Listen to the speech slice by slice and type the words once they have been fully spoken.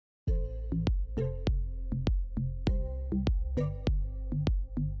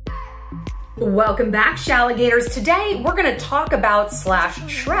Welcome back, Shalligators. Today, we're gonna talk about /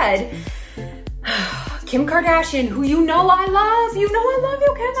 shred Kim Kardashian, who you know I love. You know I love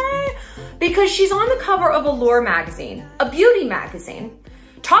you, Kim, because she's on the cover of Allure magazine, a beauty magazine,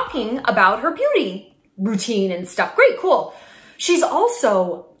 talking about her beauty routine and stuff. Great, cool. She's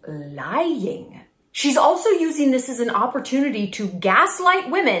also lying. She's also using this as an opportunity to gaslight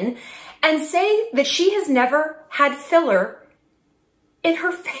women and say that she has never had filler in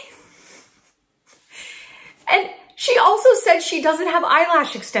her face. And she also said she doesn't have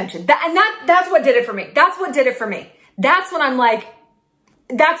eyelash extension. That's what did it for me. That's what did it for me. That's when I'm like,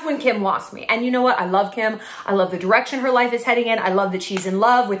 that's when Kim lost me. And you know what? I love Kim. I love the direction her life is heading in. I love that she's in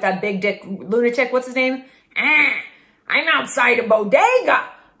love with that big dick lunatic. What's his name? I'm outside a bodega.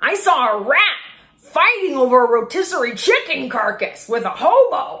 I saw a rat fighting over a rotisserie chicken carcass with a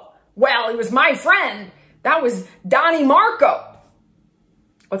hobo. Well, he was my friend. That was Donnie Marco.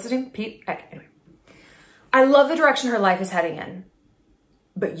 What's his name? Pete? Anyway. I love the direction her life is heading in,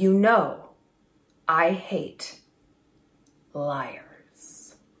 but you know, I hate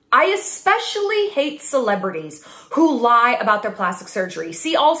liars. I especially hate celebrities who lie about their plastic surgery.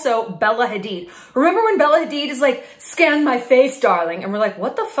 See also Bella Hadid. Remember when Bella Hadid is like, scan my face, darling. And we're like,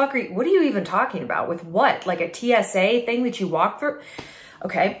 what the fuck what are you even talking about? With what? Like a TSA thing that you walk through?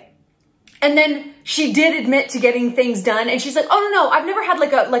 Okay. And then she did admit to getting things done. And she's like, oh, no, I've never had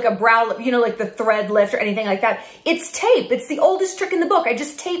like a brow, you know, like the thread lift or anything like that. It's tape. It's the oldest trick in the book. I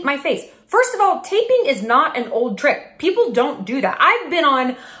just tape my face. First of all, taping is not an old trick. People don't do that. I've been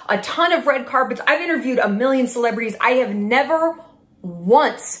on a ton of red carpets. I've interviewed a million celebrities. I have never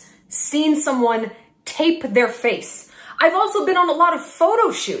once seen someone tape their face. I've also been on a lot of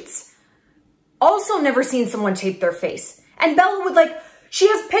photo shoots. Also never seen someone tape their face. And Bella would like, she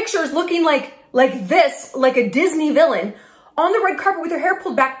has pictures looking like this, like a Disney villain on the red carpet with her hair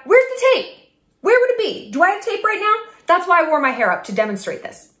pulled back. Where's the tape? Where would it be? Do I have tape right now? That's why I wore my hair up, to demonstrate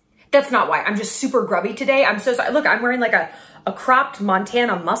this. That's not why. I'm just super grubby today. I'm so sorry. Look, I'm wearing like a cropped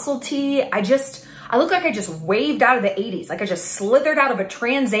Montana muscle tee. I look like I just waved out of the 80s. Like I just slithered out of a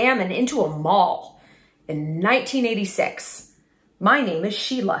Trans Am and into a mall in 1986. My name is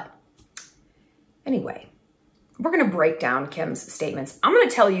Sheila. Anyway. We're going to break down Kim's statements. I'm going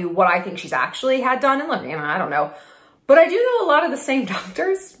to tell you what I think she's actually had done. And look, I don't know. But I do know a lot of the same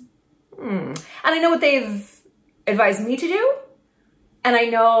doctors. And I know what they've advised me to do. And I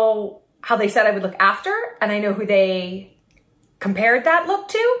know how they said I would look after. And I know who they compared that look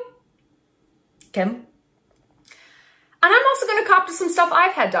to. Kim. And I'm also going to cop to some stuff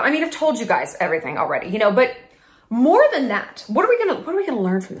I've had done. I mean, I've told you guys everything already, you know, but more than that, what are we gonna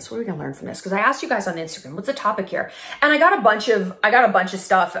learn from this? What are we gonna learn from this? Because I asked you guys on Instagram, what's the topic here? And I got a bunch of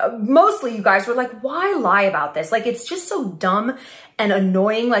stuff. Mostly you guys were like, why lie about this? Like, it's just so dumb and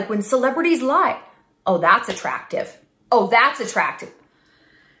annoying. Like when celebrities lie. Oh, that's attractive. Oh, that's attractive.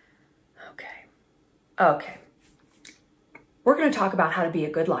 Okay. We're gonna talk about how to be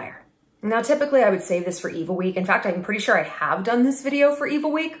a good liar. Now, typically I would save this for Evil Week. In fact, I'm pretty sure I have done this video for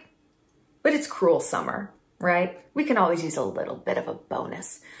Evil Week, but it's cruel summer. Right? We can always use a little bit of a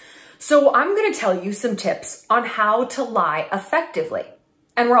bonus. So I'm going to tell you some tips on how to lie effectively.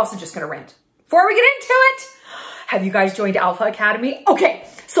 And we're also just going to rant. Before we get into it, have you guys joined Alpha Academy? Okay,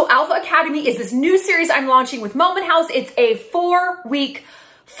 so Alpha Academy is this new series I'm launching with Moment House. It's a 4-week,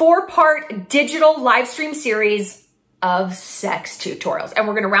 4-part digital live stream series of sex tutorials. And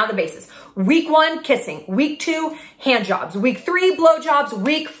we're going to round the bases. Week 1, kissing. Week 2, hand jobs. Week 3, blow jobs.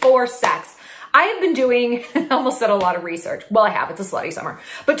 Week 4, sex. I have been doing, I almost said a lot of research. Well, I have, it's a slutty summer.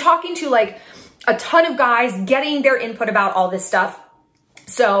 But talking to like a ton of guys, getting their input about all this stuff.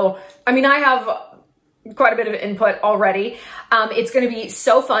 So, I mean, I have quite a bit of input already. It's going to be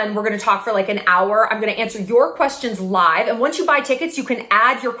so fun. We're going to talk for like an hour. I'm going to answer your questions live. And once you buy tickets, you can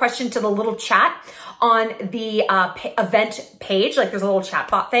add your question to the little chat on the event page. Like there's a little chat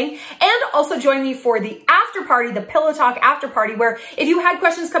bot thing. And also join me for the after party, the Pillow Talk after party, where if you had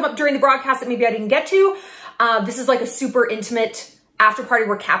questions come up during the broadcast that maybe I didn't get to, this is like a super intimate after party.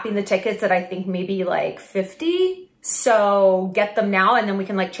 We're capping the tickets at I think maybe like 50. So get them now and then we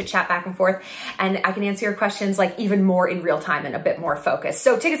can like chit chat back and forth and I can answer your questions like even more in real time and a bit more focused.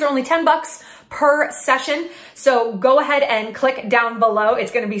 So tickets are only $10 per session. So go ahead and click down below.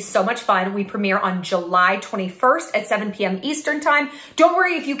 It's going to be so much fun. We premiere on July 21st at 7 p.m. Eastern time. Don't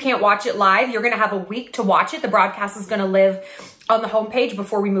worry if you can't watch it live. You're going to have a week to watch it. The broadcast is going to live on the homepage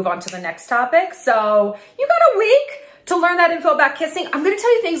before we move on to the next topic. So you got a week to learn that info about kissing. I'm going to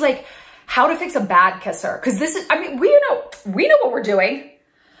tell you things like how to fix a bad kisser. Cause this is, I mean, we know what we're doing,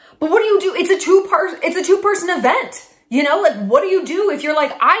 but what do you do? It's a two-person event. You know, like, what do you do if you're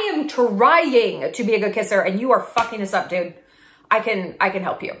like, I am trying to be a good kisser and you are fucking this up, dude? I can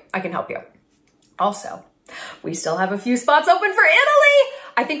help you. I can help you. Also, we still have a few spots open for Italy.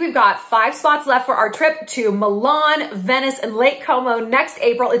 I think we've got 5 spots left for our trip to Milan, Venice, and Lake Como next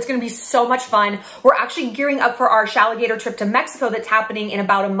April. It's going to be so much fun. We're actually gearing up for our Shalligator trip to Mexico that's happening in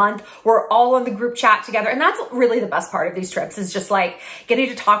about a month. We're all on the group chat together. And that's really the best part of these trips, is just like getting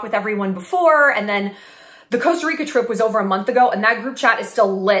to talk with everyone before. And then the Costa Rica trip was over a month ago, and that group chat is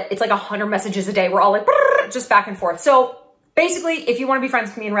still lit. It's like 100 messages a day. We're all like, just back and forth. So basically, if you want to be friends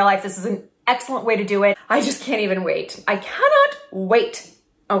with me in real life, this is an excellent way to do it. I just can't even wait. I cannot wait.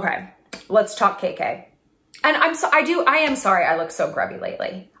 Okay, let's talk KK. And I am sorry I look so grubby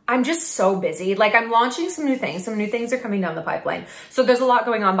lately. I'm just so busy. Like, I'm launching some new things. Some new things are coming down the pipeline. So there's a lot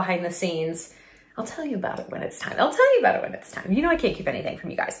going on behind the scenes. I'll tell you about it when it's time. I'll tell you about it when it's time. You know I can't keep anything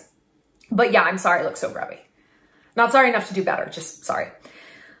from you guys. But yeah, I'm sorry I look so grubby. Not sorry enough to do better, just sorry.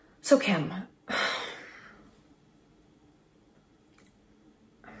 So Kim,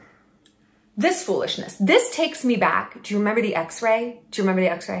 this foolishness, this takes me back. Do you remember the X-ray? Do you remember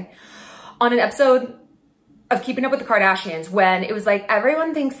the X-ray? On an episode of Keeping Up with the Kardashians, when it was like,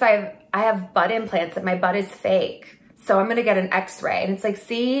 everyone thinks I have butt implants, that my butt is fake. So I'm gonna get an X-ray. And it's like,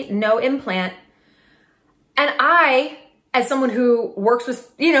 see, no implant. And I, as someone who works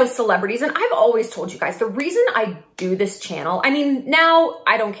with, you know, celebrities, and I've always told you guys, the reason I do this channel, I mean, now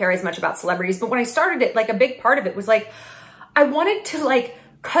I don't care as much about celebrities, but when I started it, like, a big part of it was like, I wanted to like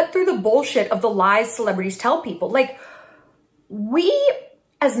cut through the bullshit of the lies celebrities tell people. Like, we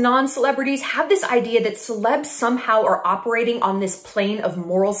as non-celebrities have this idea that celebs somehow are operating on this plane of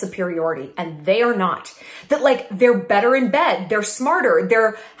moral superiority, and they are not. That like, they're better in bed, they're smarter,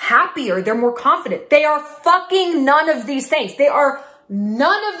 they're happier, they're more confident. They are fucking none of these things. They are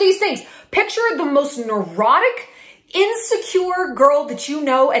none of these things. Picture the most neurotic, insecure girl that you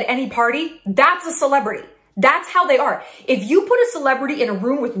know at any party. That's a celebrity. That's how they are. If you put a celebrity in a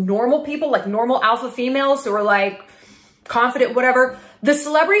room with normal people, like normal alpha females who are like confident, whatever, the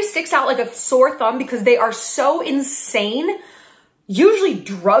celebrity sticks out like a sore thumb because they are so insane, usually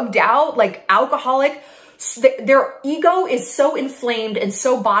drugged out, like alcoholic. Their ego is so inflamed and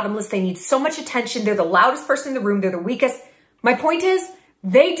so bottomless. They need so much attention. They're the loudest person in the room. They're the weakest. My point is,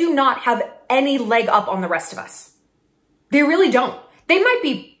 they do not have any leg up on the rest of us. They really don't. They might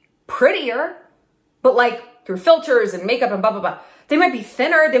be prettier, but like through filters and makeup and blah, blah, blah. They might be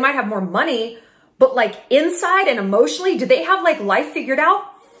thinner. They might have more money. But like inside and emotionally, do they have like life figured out?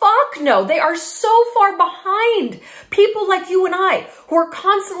 Fuck no. They are so far behind people like you and I, who are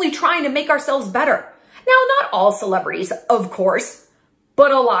constantly trying to make ourselves better. Now, not all celebrities, of course,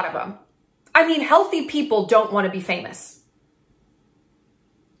 but a lot of them. I mean, healthy people don't want to be famous.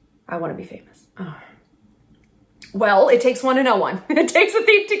 I want to be famous. Oh. Well, it takes one to know one. It takes a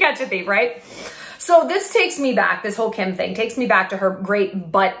thief to catch a thief, right? So this takes me back, this whole Kim thing takes me back to her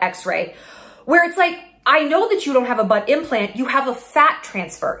great butt X-ray, where it's like, I know that you don't have a butt implant, you have a fat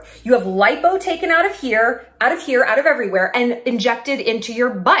transfer. You have lipo taken out of here, out of everywhere, and injected into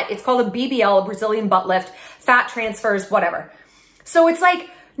your butt. It's called a BBL, a Brazilian butt lift, fat transfers, whatever. So it's like,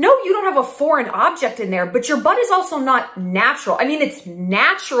 no, you don't have a foreign object in there, but your butt is also not natural. I mean, it's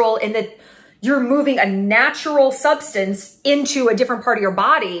natural in that you're moving a natural substance into a different part of your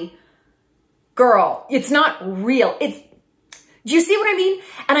body. Girl, it's not real. Do you see what I mean?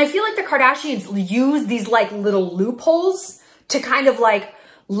 And I feel like the Kardashians use these like little loopholes to kind of like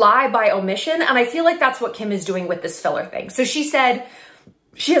lie by omission. And I feel like that's what Kim is doing with this filler thing. So she said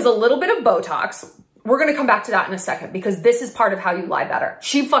she has a little bit of Botox. We're going to come back to that in a second because this is part of how you lie better.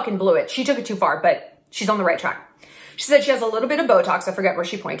 She fucking blew it. She took it too far, but she's on the right track. She said she has a little bit of Botox. I forget where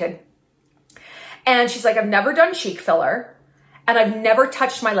she pointed. And she's like, I've never done cheek filler and I've never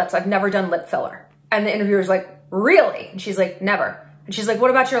touched my lips. I've never done lip filler. And the interviewer's like, really? And she's like, never. And she's like,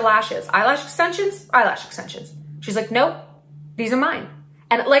 what about your lashes? Eyelash extensions? Eyelash extensions. She's like, nope, these are mine.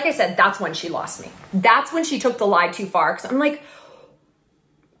 And like I said, that's when she lost me. That's when she took the lie too far. Cause I'm like,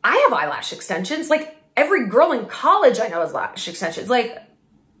 I have eyelash extensions. Like every girl in college I know has lash extensions. Like,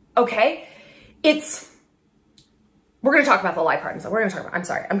 okay, we're going to talk about the lie part. And so we're going to talk about, I'm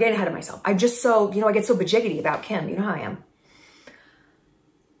sorry, I'm getting ahead of myself. I just so, I get so bajiggity about Kim. You know how I am.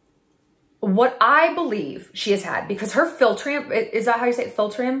 What I believe she has had, because her filtrium, is that how you say it,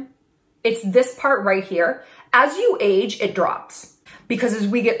 filtrium? It's this part right here. As you age, it drops. Because as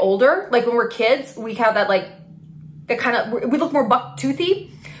we get older, like when we're kids, we have that like, we look more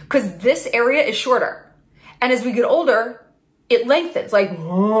buck-toothy because this area is shorter. And as we get older, it lengthens, like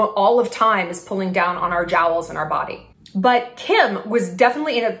all of time is pulling down on our jowls and our body. But Kim was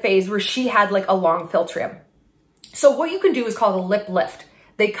definitely in a phase where she had like a long filtrium. So what you can do is called a lip lift.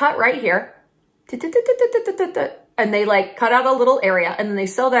 They cut right here, and they like cut out a little area, and then they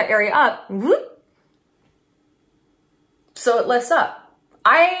sew that area up, so it lifts up.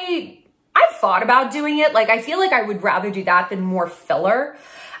 I've thought about doing it. Like, I feel like I would rather do that than more filler.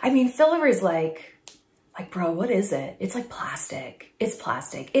 I mean, filler is like, bro, what is it? It's like plastic. It's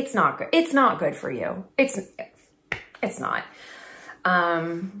plastic. It's not good. It's not good for you. It's not.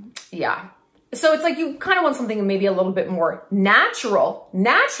 Yeah. So it's like you kind of want something maybe a little bit more natural.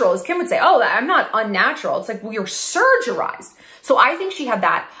 Natural, as Kim would say, oh, I'm not unnatural. It's like, well, you're surgerized. So I think she had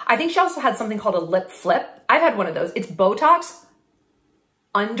that. I think she also had something called a lip flip. I've had one of those. It's Botox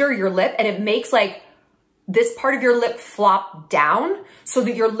under your lip, and it makes like this part of your lip flop down so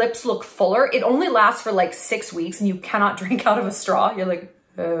that your lips look fuller. It only lasts for like 6 weeks, and you cannot drink out of a straw. You're like,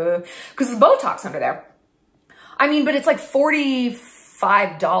 because there's Botox under there. I mean, but it's like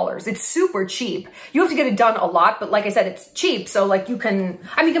 $45. It's super cheap. You have to get it done a lot, but like I said, it's cheap. So like you can,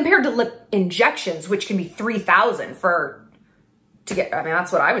 I mean, compared to lip injections, which can be $3,000 to get, I mean,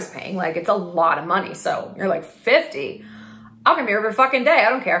 that's what I was paying. Like, it's a lot of money. So you're like 50. I'll come here every fucking day. I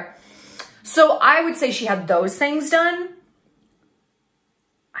don't care. So I would say she had those things done.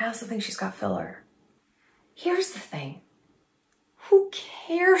 I also think she's got filler. Here's the thing. Who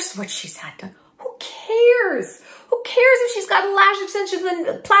cares what she's had done? Who cares? Who cares if she's got lash extensions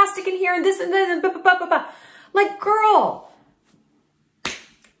and plastic in here and this and that and blah, blah, blah, blah, blah. Like, girl,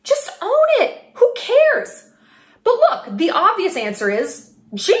 just own it. Who cares? But look, the obvious answer is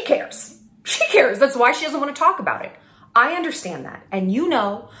she cares. She cares. That's why she doesn't want to talk about it. I understand that. And you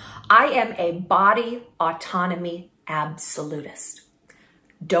know, I am a body autonomy absolutist.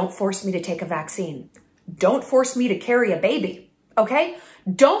 Don't force me to take a vaccine. Don't force me to carry a baby, okay?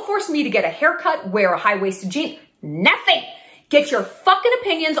 Don't force me to get a haircut, wear a high-waisted jean, nothing. Get your fucking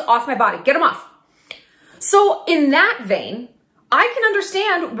opinions off my body. Get them off. So in that vein, I can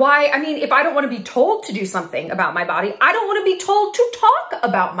understand why, I mean, if I don't want to be told to do something about my body, I don't want to be told to talk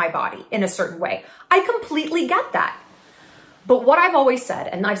about my body in a certain way. I completely get that. But what I've always said,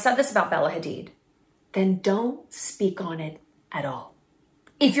 and I've said this about Bella Hadid, then don't speak on it at all.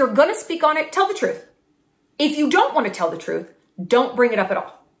 If you're going to speak on it, tell the truth. If you don't want to tell the truth, don't bring it up at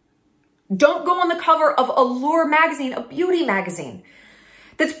all. Don't go on the cover of Allure magazine, a beauty magazine,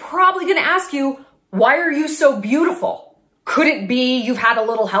 that's probably going to ask you, why are you so beautiful? Could it be you've had a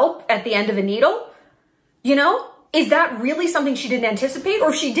little help at the end of a needle? You know, is that really something she didn't anticipate? Or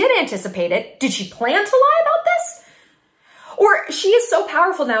if she did anticipate it, did she plan to lie about this? Or she is so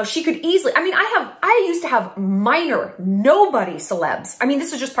powerful now, she could easily, I mean, I used to have minor, nobody celebs. I mean,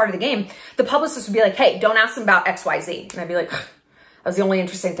 this is just part of the game. The publicist would be like, hey, don't ask them about XYZ. And I'd be like, that was the only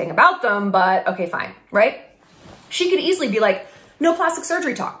interesting thing about them, but okay, fine, right? She could easily be like, no plastic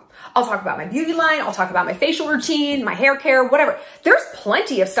surgery talk. I'll talk about my beauty line. I'll talk about my facial routine, my hair care, whatever. There's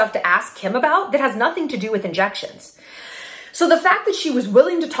plenty of stuff to ask Kim about that has nothing to do with injections. So the fact that she was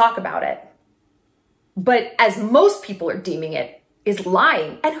willing to talk about it, but as most people are deeming it, is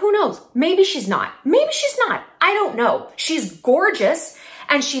lying. And who knows? Maybe she's not. Maybe she's not. I don't know. She's gorgeous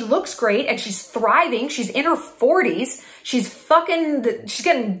and she looks great and she's thriving. She's in her 40s. She's she's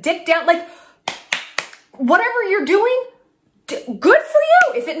getting dick down. Like, whatever you're doing, good for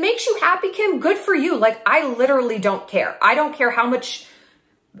you. If it makes you happy, Kim, good for you. Like, I literally don't care. I don't care how much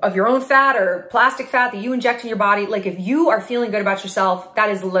of your own fat or plastic fat that you inject in your body. Like, if you are feeling good about yourself, that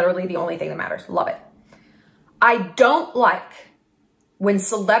is literally the only thing that matters. Love it. I don't like when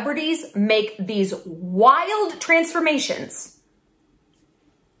celebrities make these wild transformations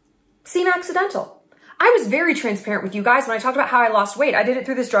seem accidental. I was very transparent with you guys when I talked about how I lost weight. I did it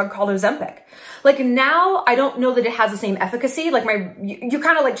through this drug called Ozempic. Like, now I don't know that it has the same efficacy. Like, you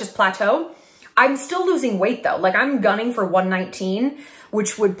kind of like just plateau. I'm still losing weight though. Like, I'm gunning for 119,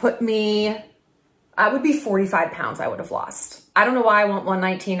 which would put me, I would be 45 pounds I would have lost. I don't know why I want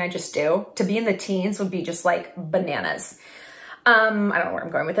 119. I just do. To be in the teens would be just like bananas. I don't know where I'm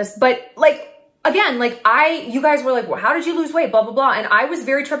going with this, but like, again, like you guys were like, well, how did you lose weight? Blah, blah, blah. And I was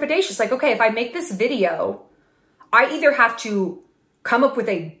very trepidatious. Like, okay, if I make this video, I either have to come up with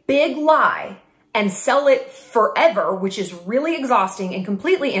a big lie and sell it forever, which is really exhausting and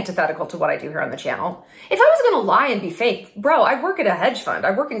completely antithetical to what I do here on the channel. If I was going to lie and be fake, bro, I work at a hedge fund.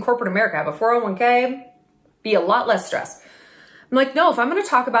 I work in corporate America. I have a 401k, be a lot less stressed. I'm like, no, if I'm going to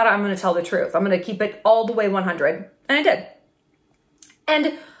talk about it, I'm going to tell the truth. I'm going to keep it all the way 100. And I did.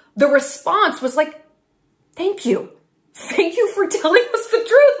 And the response was like, thank you. Thank you for telling us the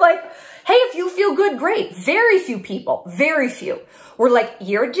truth. Like, hey, if you feel good, great. Very few people, very few, were like,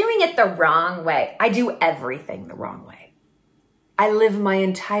 you're doing it the wrong way. I do everything the wrong way. I live my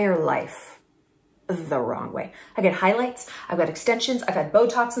entire life the wrong way. I get highlights, I've got extensions, I've had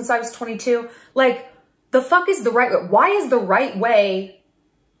Botox since I was 22. Like, the fuck is the right way? Why is the right way?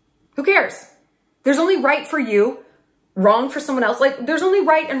 Who cares? There's only right for you, wrong for someone else. Like, there's only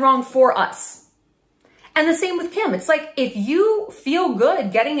right and wrong for us. And the same with Kim. It's like, if you feel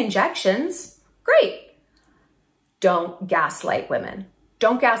good getting injections, great. Don't gaslight women.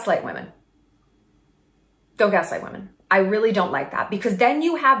 Don't gaslight women. Don't gaslight women. I really don't like that, because then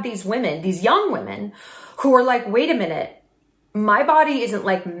you have these women, these young women who are like, wait a minute, my body isn't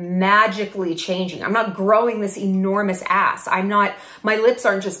like magically changing. I'm not growing this enormous ass. My lips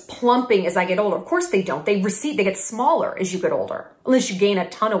aren't just plumping as I get older. Of course they don't. They recede, they get smaller as you get older, unless you gain a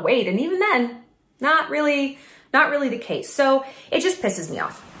ton of weight. And even then, not really the case. So it just pisses me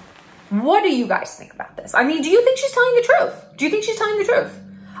off. What do you guys think about this? I mean, do you think she's telling the truth? Do you think she's telling the truth?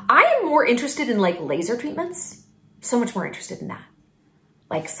 I am more interested in like laser treatments. So much more interested in that.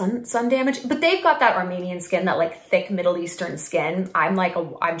 Like sun damage, but they've got that Armenian skin, that like thick Middle Eastern skin. I'm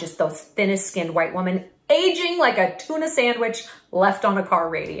just the thinnest skinned white woman, aging like a tuna sandwich left on a car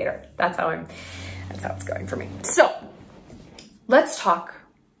radiator. That's how it's going for me. So let's talk.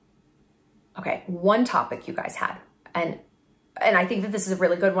 Okay, one topic you guys had, and I think that this is a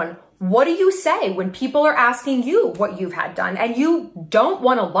really good one. What do you say when people are asking you what you've had done and you don't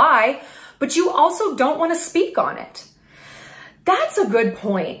want to lie, but you also don't want to speak on it? That's a good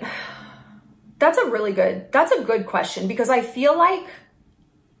point. That's a good question, because I feel like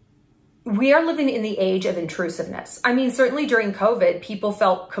we are living in the age of intrusiveness. I mean, certainly during COVID, people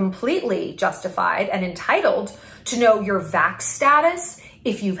felt completely justified and entitled to know your vax status,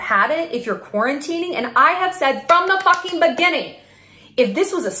 if you've had it, if you're quarantining. And I have said from the fucking beginning, if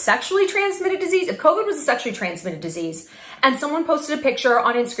this was a sexually transmitted disease, if COVID was a sexually transmitted disease, and someone posted a picture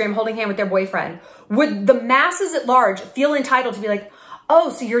on Instagram holding hand with their boyfriend, would the masses at large feel entitled to be like,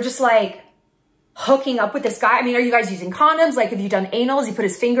 oh, so you're just like hooking up with this guy? I mean, are you guys using condoms? Like, have you done anal? Has he put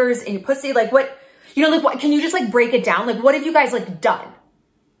his fingers in your pussy? Like, what, you know, like, what, can you just like break it down? Like, what have you guys like done?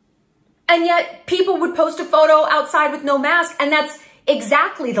 And yet people would post a photo outside with no mask, and that's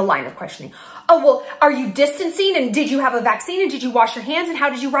exactly the line of questioning. Oh, well, are you distancing, and did you have a vaccine, and did you wash your hands, and how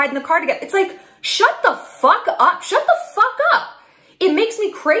did you ride in the car together? It's like, shut the fuck up. Shut the fuck up. It makes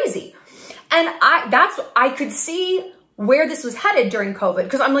me crazy. And I could see where this was headed during COVID,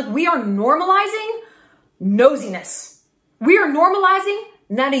 because I'm like, we are normalizing nosiness. We are normalizing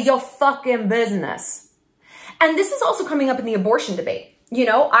none of your fucking business. And this is also coming up in the abortion debate. You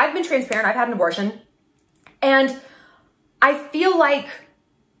know, I've been transparent. I've had an abortion, and I feel like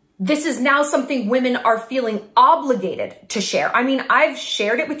this is now something women are feeling obligated to share. I mean, I've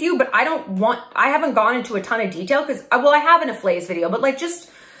shared it with you, but I haven't gone into a ton of detail because, well, I have in a Flays video, but like just,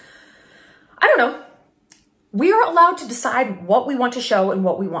 I don't know. We are allowed to decide what we want to show and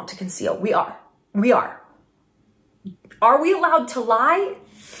what we want to conceal. We are. Are we allowed to lie?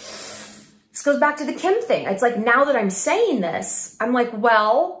 This goes back to the Kim thing. It's like, now that I'm saying this, I'm like,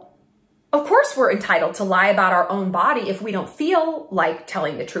 well, of course we're entitled to lie about our own body if we don't feel like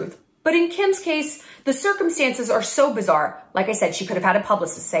telling the truth. But in Kim's case, the circumstances are so bizarre. Like I said, she could have had a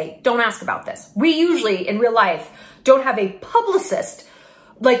publicist say, don't ask about this. We usually in real life don't have a publicist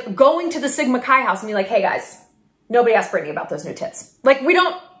like going to the Sigma Chi house and be like, hey guys, nobody asked Brittany about those new tits. Like we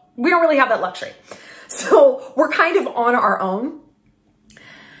don't really have that luxury. So we're kind of on our own.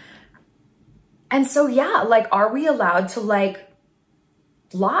 And so, yeah, like, are we allowed to like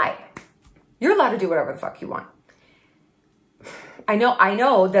lie? You're allowed to do whatever the fuck you want. I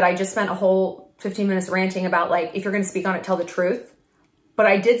know that I just spent a whole 15 minutes ranting about like, if you're going to speak on it, tell the truth. But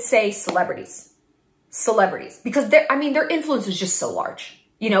I did say celebrities, because their influence is just so large.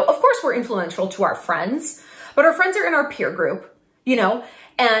 You know, of course we're influential to our friends, but our friends are in our peer group, you know?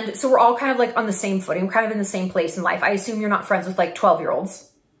 And so we're all kind of like on the same footing, kind of in the same place in life. I assume you're not friends with like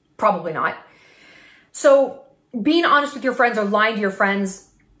 12-year-olds. Probably not. So being honest with your friends or lying to your friends,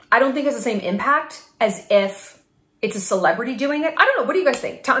 I don't think has the same impact as if it's a celebrity doing it. I don't know. What do you guys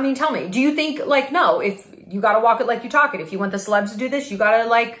think? Tell me. Do you think like, no, if you got to walk it like you talk it, if you want the celebs to do this, you got to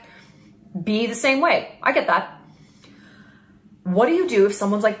like be the same way. I get that. What do you do if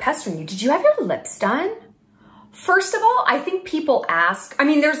someone's like pestering you? Did you have your lips done? First of all, I think people ask, I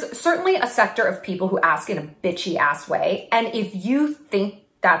mean, there's certainly a sector of people who ask in a bitchy ass way. And if you think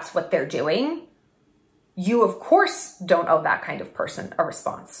that's what they're doing, you, of course, don't owe that kind of person a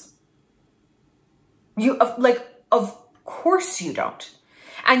response. Of course you don't.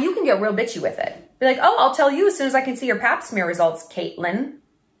 And you can get real bitchy with it. Be like, oh, I'll tell you as soon as I can see your pap smear results, Caitlin.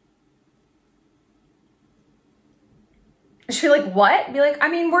 She'd be like, what? Be like, I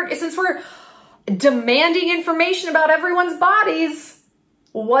mean, since we're demanding information about everyone's bodies,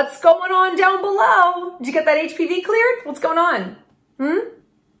 What's going on down below? Did you get that HPV cleared? What's going on?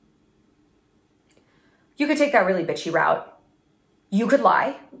 You could take that really bitchy route. You could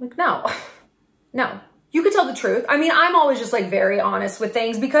lie. Like, no. No. You could tell the truth. I mean, I'm always just like very honest with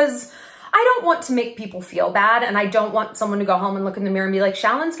things because I don't want to make people feel bad, and I don't want someone to go home and look in the mirror and be like,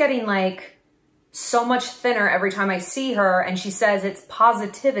 Shallon's getting like so much thinner every time I see her, and she says it's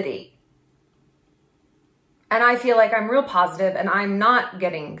positivity. And I feel like I'm real positive and I'm not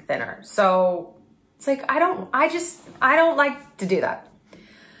getting thinner. So it's like, I don't like to do that.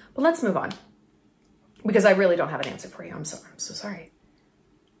 But let's move on because I really don't have an answer for you. I'm so sorry.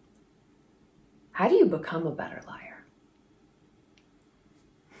 How do you become a better liar?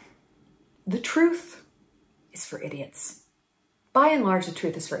 The truth is for idiots. By and large, the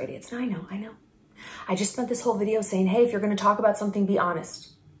truth is for idiots. And I know. I just spent this whole video saying, hey, if you're going to talk about something, be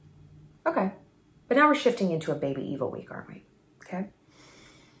honest. Okay. But now we're shifting into a baby evil week, aren't we? Okay.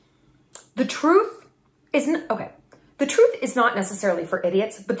 The truth isn't, okay. The truth is not necessarily for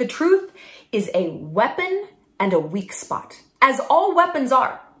idiots, but the truth is a weapon and a weak spot, as all weapons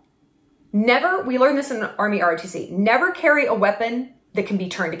are. Never, we learned this in Army ROTC, never carry a weapon that can be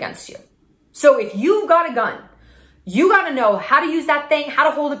turned against you. So if you've got a gun, you got to know how to use that thing, how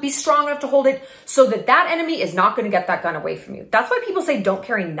to hold it, be strong enough to hold it so that that enemy is not going to get that gun away from you. That's why people say don't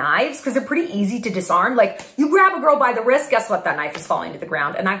carry knives, because they're pretty easy to disarm. Like, you grab a girl by the wrist, guess what? That knife is falling to the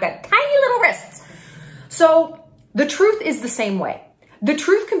ground, and I've got tiny little wrists. So the truth is the same way. The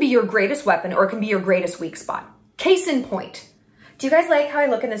truth can be your greatest weapon or it can be your greatest weak spot. Case in point. Do you guys like how I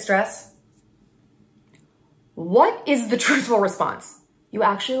look in this dress? What is the truthful response? You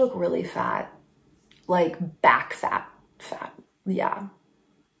actually look really fat. Like back fat. Yeah.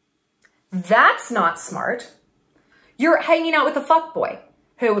 That's not smart. You're hanging out with a fuckboy.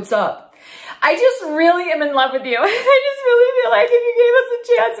 Hey, what's up? I just really am in love with you. I just really feel like if you gave us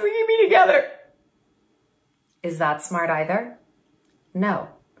a chance, we could be together. Is that smart either? No.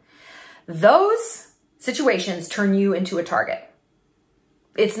 Those situations turn you into a target.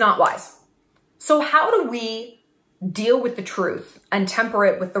 It's not wise. So how do we deal with the truth and temper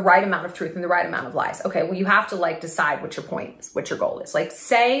it with the right amount of truth and the right amount of lies? Okay, well, you have to like decide what your point is, what your goal is. Like,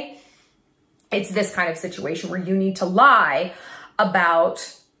 say it's this kind of situation where you need to lie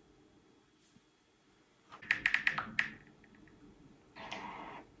about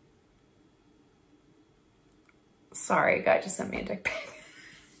sorry, a guy just sent me a dick pic.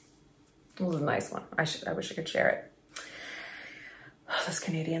 It was a nice one. I wish I could share it. Oh, those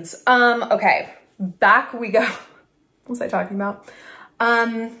Canadians. Okay, back we go. What was I talking about?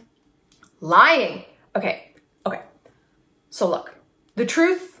 Lying. Okay. So look, the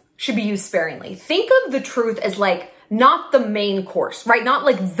truth should be used sparingly. Think of the truth as like not the main course, right? Not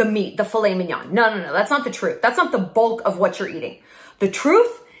like the meat, the filet mignon. No. That's not the truth. That's not the bulk of what you're eating. The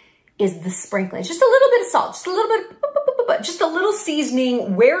truth is the sprinkling. Just a little bit of salt, just a little bit, just a little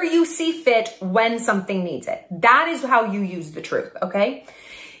seasoning where you see fit when something needs it. That is how you use the truth, okay?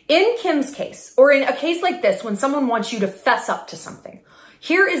 In Kim's case, or in a case like this, when someone wants you to fess up to something,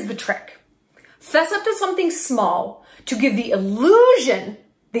 here is the trick. Fess up to something small to give the illusion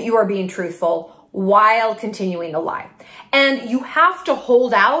that you are being truthful while continuing the lie. And you have to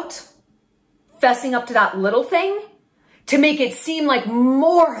hold out fessing up to that little thing to make it seem like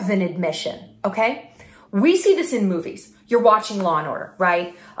more of an admission, okay? We see this in movies. You're watching Law and Order,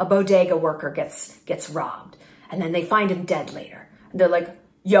 right? A bodega worker gets robbed, and then they find him dead later. And they're like,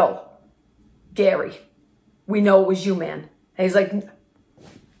 yo, Gary, we know it was you, man. And he's like,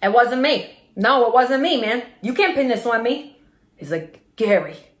 it wasn't me. No, it wasn't me, man. You can't pin this on me. He's like,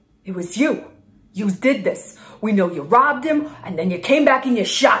 Gary, it was you. You did this. We know you robbed him, and then you came back and you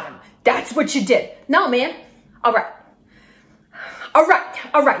shot him. That's what you did. No, man. All right,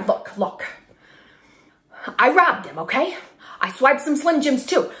 look. I robbed him, okay? I swiped some Slim Jims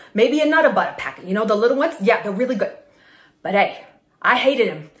too. Maybe a Nutter Butter packet. You know, the little ones? Yeah, they're really good. But hey, I hated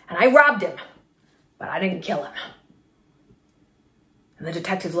him and I robbed him, but I didn't kill him. And the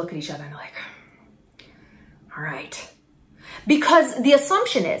detectives look at each other and they're like, all right. Because the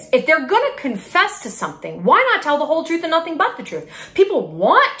assumption is, if they're going to confess to something, why not tell the whole truth and nothing but the truth? People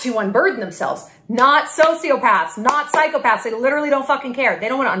want to unburden themselves, not sociopaths, not psychopaths. They literally don't fucking care. They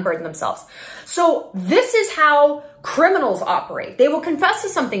don't want to unburden themselves. So this is how criminals operate. They will confess to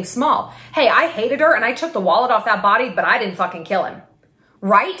something small. Hey, I hated her and I took the wallet off that body, but I didn't fucking kill him.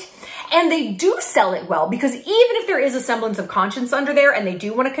 Right? And they do sell it well because even if there is a semblance of conscience under there and they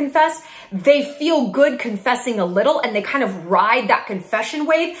do want to confess, they feel good confessing a little and they kind of ride that confession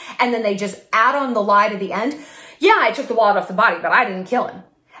wave and then they just add on the lie to the end. Yeah, I took the wallet off the body, but I didn't kill him.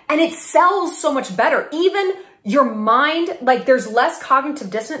 And it sells so much better. Even your mind, like there's less cognitive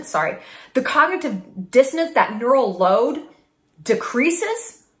dissonance, sorry. The cognitive dissonance, that neural load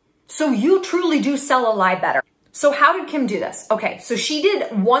decreases. So you truly do sell a lie better. So how did Kim do this? Okay, so she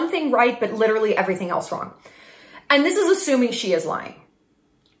did one thing right, but literally everything else wrong. And this is assuming she is lying.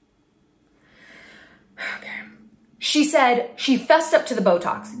 Okay. She said she fessed up to the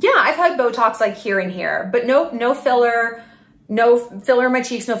Botox. Yeah, I've had Botox like here and here, but nope, no filler in my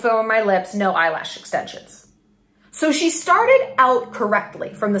cheeks, no filler in my lips, no eyelash extensions. So she started out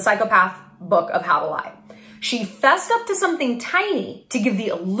correctly from the Psychopath book of How to Lie. She fessed up to something tiny to give the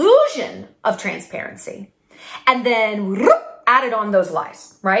illusion of transparency and then added on those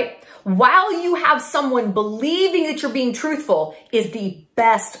lies, right? While you have someone believing that you're being truthful is the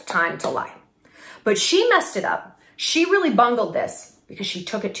best time to lie. But she messed it up. She really bungled this because she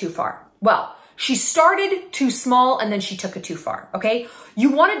took it too far. Well, she started too small and then she took it too far, okay?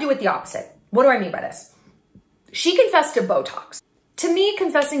 You want to do it the opposite. What do I mean by this? She confessed to Botox. To me,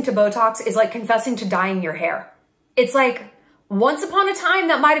 confessing to Botox is like confessing to dyeing your hair. It's like, once upon a time,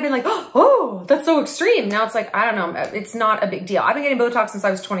 that might have been like, oh, that's so extreme. Now it's like, I don't know, it's not a big deal. I've been getting Botox since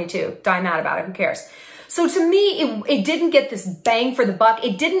I was 22. Die mad about it, who cares? So to me, it didn't get this bang for the buck.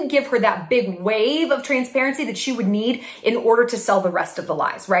 It didn't give her that big wave of transparency that she would need in order to sell the rest of the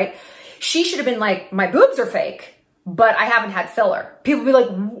lies, right? She should have been like, my boobs are fake, but I haven't had filler. People would be like,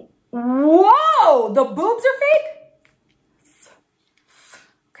 whoa, the boobs are fake?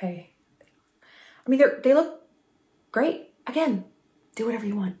 Okay. I mean, they look great. Again, do whatever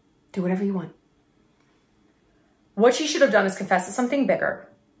you want. Do whatever you want. What she should have done is confess to something bigger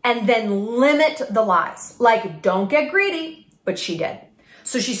and then limit the lies. Like, don't get greedy, but she did.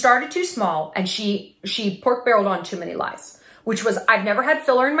 So she started too small and she pork barreled on too many lies, which was, I've never had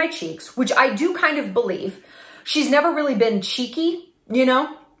filler in my cheeks, which I do kind of believe. She's never really been cheeky, you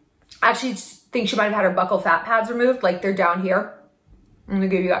know? I actually think she might have had her buccal fat pads removed, like they're down here. I'm gonna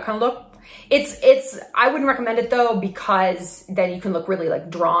give you that kind of look. I wouldn't recommend it though, because then you can look really like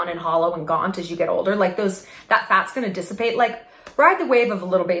drawn and hollow and gaunt as you get older. Like that fat's gonna dissipate. Like, ride the wave of a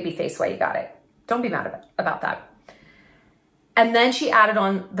little baby face while you got it. Don't be mad about that. And then she added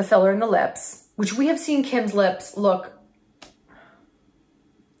on the filler in the lips, which we have seen Kim's lips look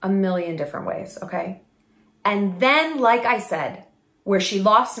a million different ways, okay? And then, like I said, where she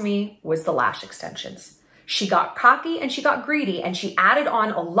lost me was the lash extensions. She got cocky and she got greedy and she added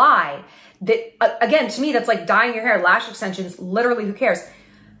on a lie that, again, to me, that's like dyeing your hair, lash extensions, literally, who cares?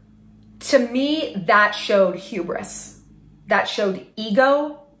 To me, that showed hubris. That showed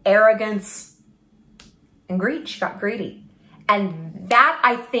ego, arrogance, and greed. She got greedy. And that,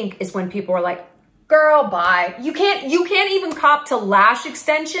 I think, is when people were like, girl, bye. You can't even cop to lash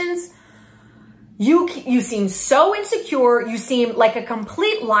extensions. You seem so insecure. You seem like a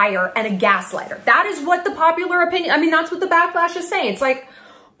complete liar and a gaslighter. That is what the popular opinion, I mean, that's what the backlash is saying. It's like,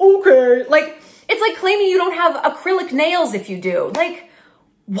 okay, like, it's like claiming you don't have acrylic nails if you do. Like,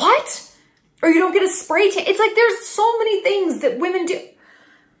 what? Or you don't get a spray tan. It's like, there's so many things that women do.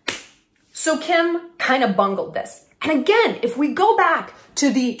 So Kim kind of bungled this. And again, if we go back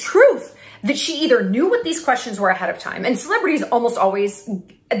to the truth that she either knew what these questions were ahead of time, and celebrities almost always,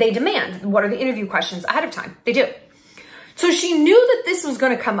 they demand, what are the interview questions ahead of time? They do. So she knew that this was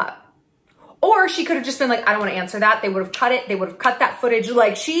going to come up. Or she could have just been like, I don't want to answer that. They would have cut it. They would have cut that footage.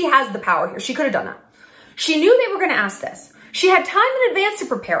 Like, she has the power here. She could have done that. She knew they were going to ask this. She had time in advance to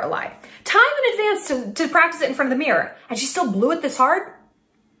prepare a lie. Time in advance to practice it in front of the mirror. And she still blew it this hard?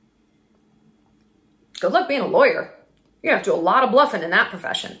 Good luck being a lawyer. You're going to have to do a lot of bluffing in that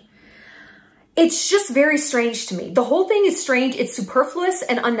profession. It's just very strange to me. The whole thing is strange. It's superfluous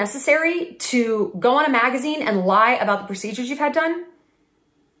and unnecessary to go on a magazine and lie about the procedures you've had done.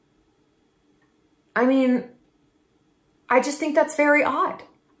 I mean, I just think that's very odd.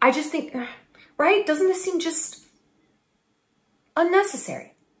 I just think, right? Doesn't this seem just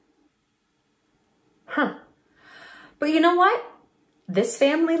unnecessary? Huh. But you know what? This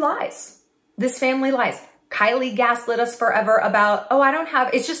family lies. This family lies. Kylie gaslit us forever about, oh, I don't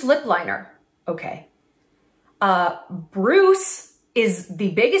have, it's just lip liner. Okay. Bruce is the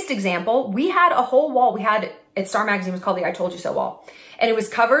biggest example. We had a whole wall. We had, at Star Magazine, it was called the I Told You So wall. And it was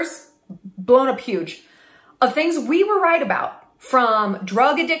covers blown up huge of things we were right about, from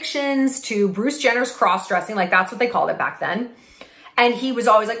drug addictions to Bruce Jenner's cross-dressing. Like, that's what they called it back then. And he was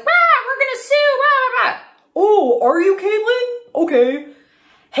always like, we're going to sue, blah, blah, blah. Oh, are you, Caitlin? Okay.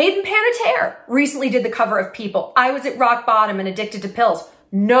 Hayden Panettiere recently did the cover of People. I was at rock bottom and addicted to pills.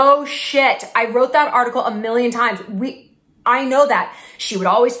 No shit. I wrote that article a million times. I know that. She would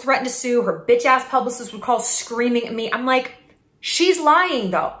always threaten to sue. Her bitch ass publicist would call screaming at me. I'm like, she's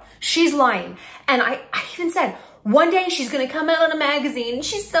lying though. She's lying. And I even said, one day she's gonna come out on a magazine and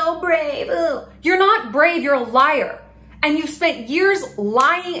she's so brave. Ugh. You're not brave, you're a liar. And you've spent years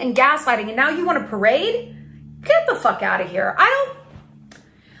lying and gaslighting and now you want a parade? Get the fuck out of here.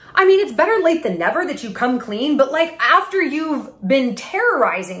 I mean, it's better late than never that you come clean, but like after you've been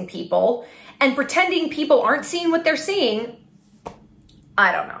terrorizing people and pretending people aren't seeing what they're seeing,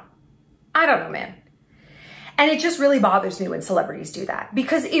 I don't know. I don't know, man. And it just really bothers me when celebrities do that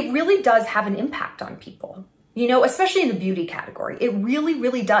because it really does have an impact on people, you know, especially in the beauty category. It really,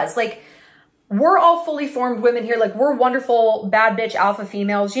 really does. Like, we're all fully formed women here. Like, we're wonderful, bad bitch alpha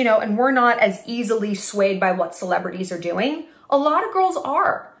females, you know, and we're not as easily swayed by what celebrities are doing. A lot of girls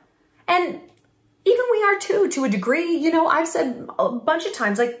are. And even we are too, to a degree. You know, I've said a bunch of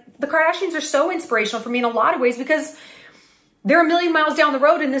times, like, the Kardashians are so inspirational for me in a lot of ways because they're a million miles down the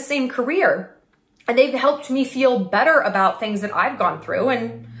road in the same career. And they've helped me feel better about things that I've gone through.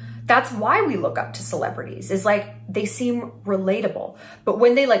 And that's why we look up to celebrities, is like, they seem relatable. But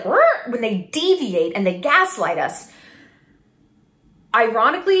when they like, when they deviate and they gaslight us,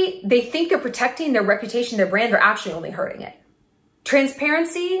 ironically, they think they're protecting their reputation, their brand, they're actually only hurting it.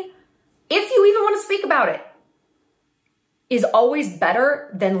 Transparency, if you even want to speak about it, is always better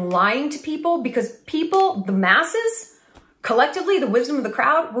than lying to people because people, the masses, collectively, the wisdom of the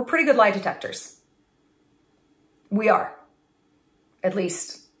crowd, we're pretty good lie detectors. We are. At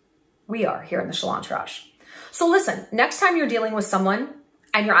least we are here in the Shallon Entourage. So listen, next time you're dealing with someone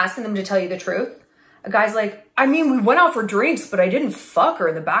and you're asking them to tell you the truth, a guy's like, I mean, we went out for drinks, but I didn't fuck her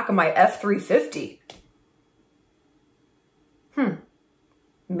in the back of my F-350.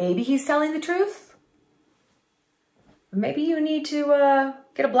 Maybe he's telling the truth. Maybe you need to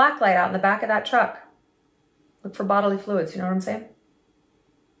get a black light out in the back of that truck. Look for bodily fluids, you know what I'm saying?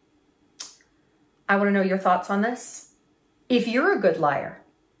 I want to know your thoughts on this. If you're a good liar,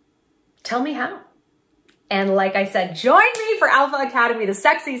 tell me how. And like I said, join me for Alpha Academy, the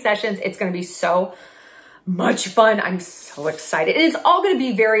sexy sessions. It's going to be so much fun. I'm so excited. And it's all going to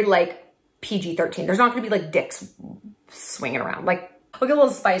be very like PG-13. There's not going to be like dicks swinging around. Like, we'll get a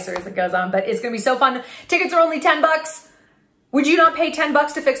little spicier as it goes on, but it's going to be so fun. Tickets are only $10. Would you not pay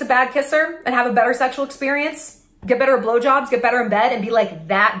 $10 to fix a bad kisser and have a better sexual experience? Get better at blowjobs, get better in bed, and be like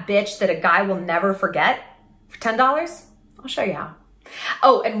that bitch that a guy will never forget for $10? I'll show you how.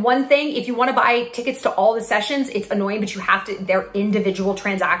 Oh, and one thing, if you want to buy tickets to all the sessions, it's annoying, but you have to, they're individual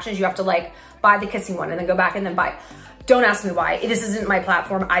transactions. You have to like buy the kissing one and then go back and then buy. Don't ask me why. This isn't my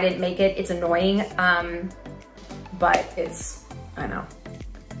platform. I didn't make it. It's annoying. But it's, I know,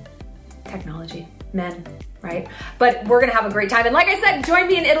 technology, men, right? But we're going to have a great time. And like I said, join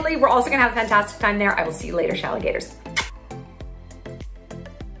me in Italy. We're also going to have a fantastic time there. I will see you later, Shalligators.